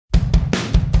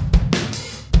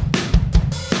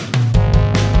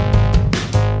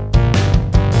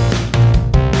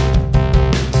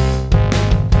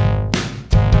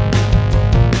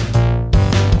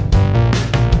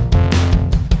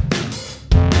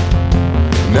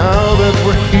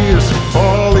were here, some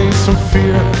folly, some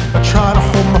fear. I try to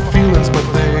hold my feelings, but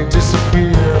they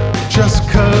disappear. Just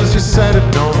cause you said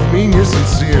it don't mean you're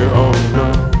sincere, oh no.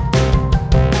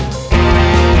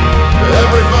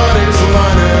 Everybody's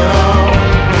lining up,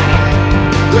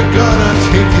 they're gonna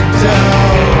take you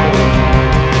down.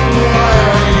 Why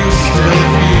are you still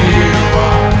here?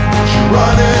 Aren't you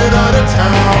running out of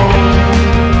town?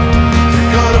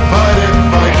 You're gonna fight and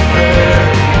fight fair,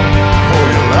 pull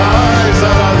your lies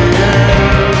out of the air.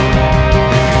 If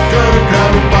you're gonna grab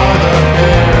me by the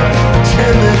hair,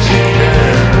 pretend that you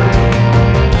care.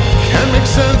 Can't make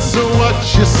sense of what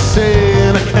you say,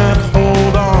 and I can't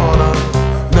hold on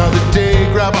another day.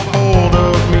 Grab a hold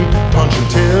of me, punch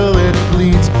until it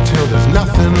bleeds, till there's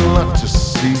nothing left to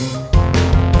see.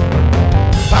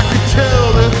 I could tell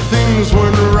that things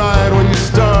weren't right when you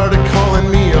started calling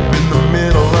me up in the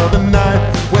middle of the night.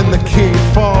 When the king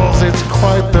falls, it's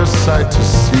quite the sight to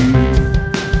see.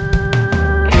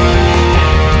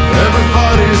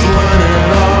 Everybody's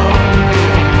lining up,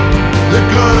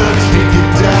 they're gonna take it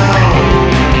down.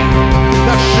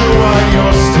 Not sure why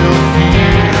you're